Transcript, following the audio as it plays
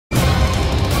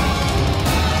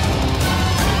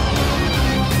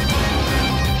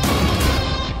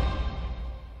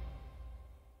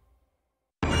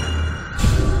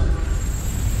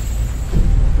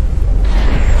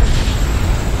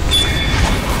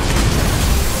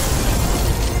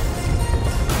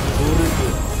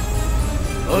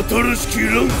新しき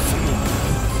乱世の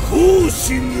行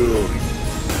進があり。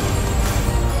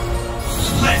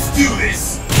Let's do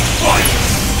this! Fight!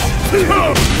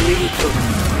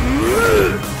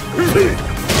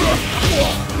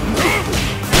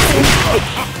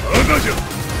 赤じゃ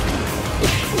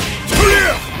トリア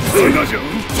赤じゃト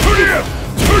リア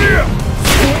トリア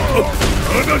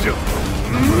赤じゃ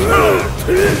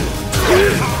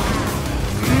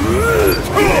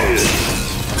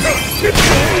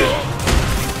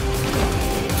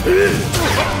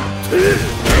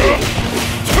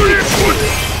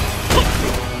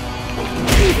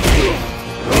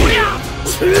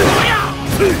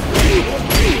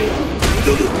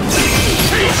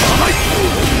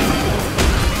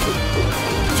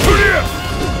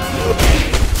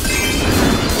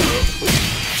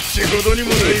口ほどにも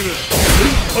ないわ。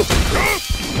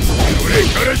これ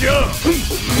からじゃ。ま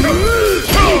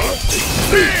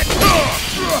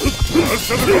っ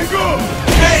さと今後。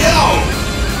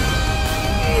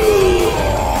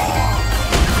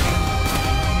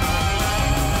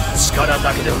力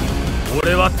だけでは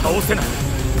俺は倒せない。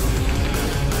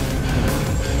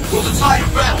Will the tide of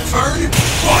battle turn?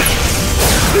 Fight!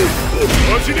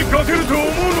 わしに勝てると思うの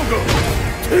か。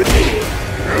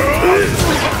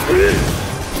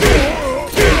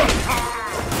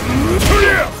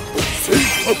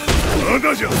ま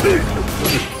だじゃ。ま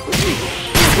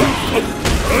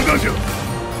だじゃ。こ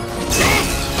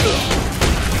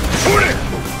れ。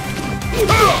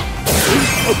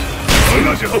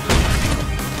まだじゃ。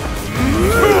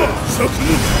さくぬ。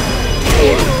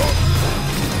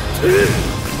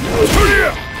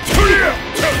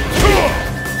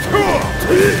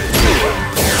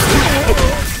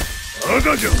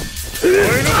赤じゃ。お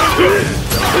前の番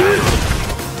だ。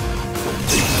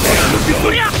そ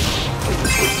りゃ。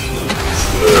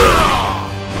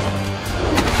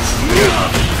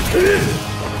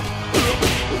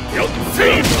よっせ。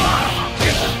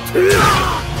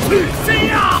せ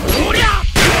や。おりゃ。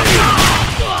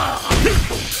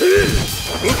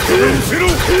どっちを見せろ。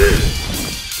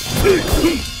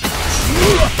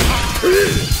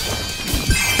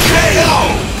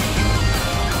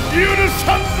許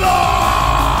さんぞ。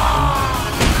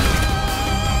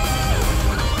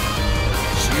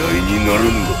試合になるん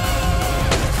だ。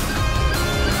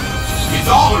It's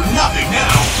all or nothing now.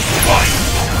 Fight!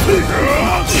 左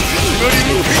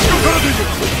の天井からでじゃ。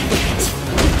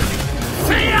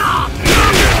せや。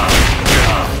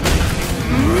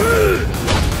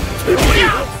おりゃ。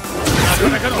なか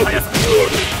なかの速さ。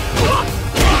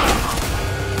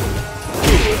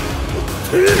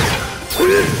お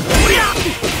りゃ。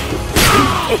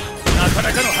なか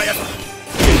なかの速さ。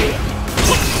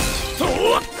そう。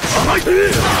はい。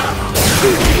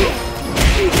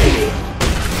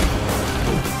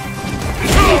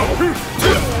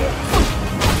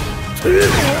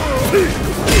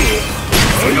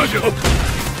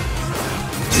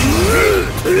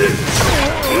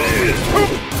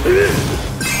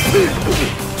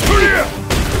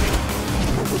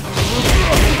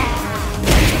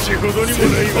口ほどにも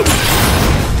ないわ。こ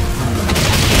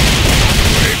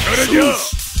れからじゃ。こ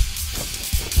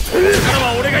こから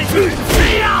は俺が行く。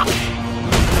せや。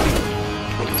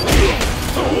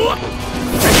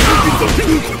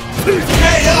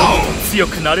強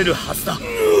くなれるはずだ。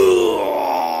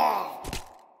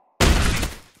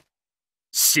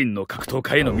真の格闘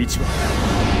家への道は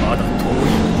まだ遠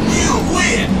い。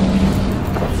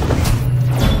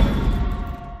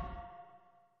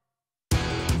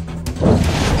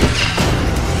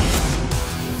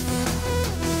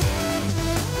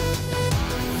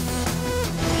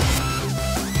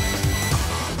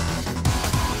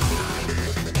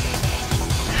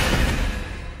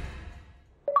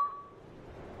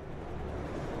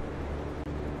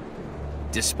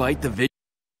Despite the video,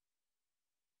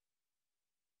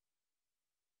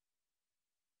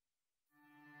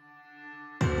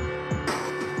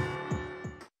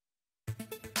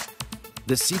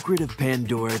 the secret of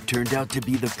Pandora turned out to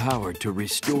be the power to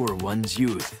restore one's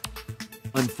youth.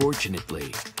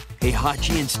 Unfortunately,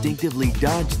 Heihachi instinctively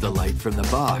dodged the light from the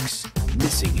box,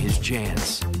 missing his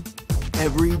chance.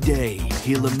 Every day,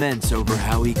 he laments over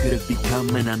how he could have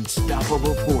become an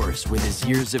unstoppable force with his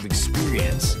years of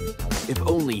experience. If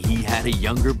only he had a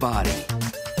younger body.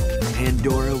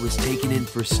 Pandora was taken in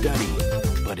for study,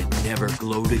 but it never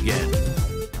glowed again.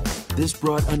 This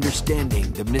brought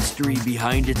understanding the mystery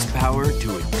behind its power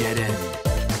to a dead end.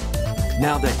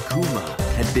 Now that Kuma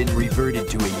had been reverted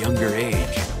to a younger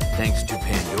age, thanks to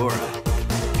Pandora,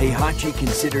 Heihachi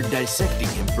considered dissecting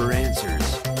him for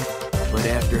answers. But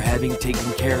after having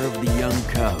taken care of the young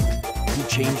cub, he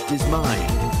changed his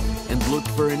mind and looked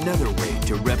for another way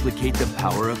to replicate the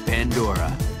power of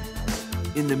Pandora.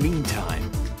 In the meantime,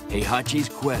 Heihachi's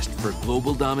quest for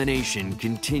global domination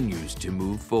continues to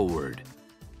move forward.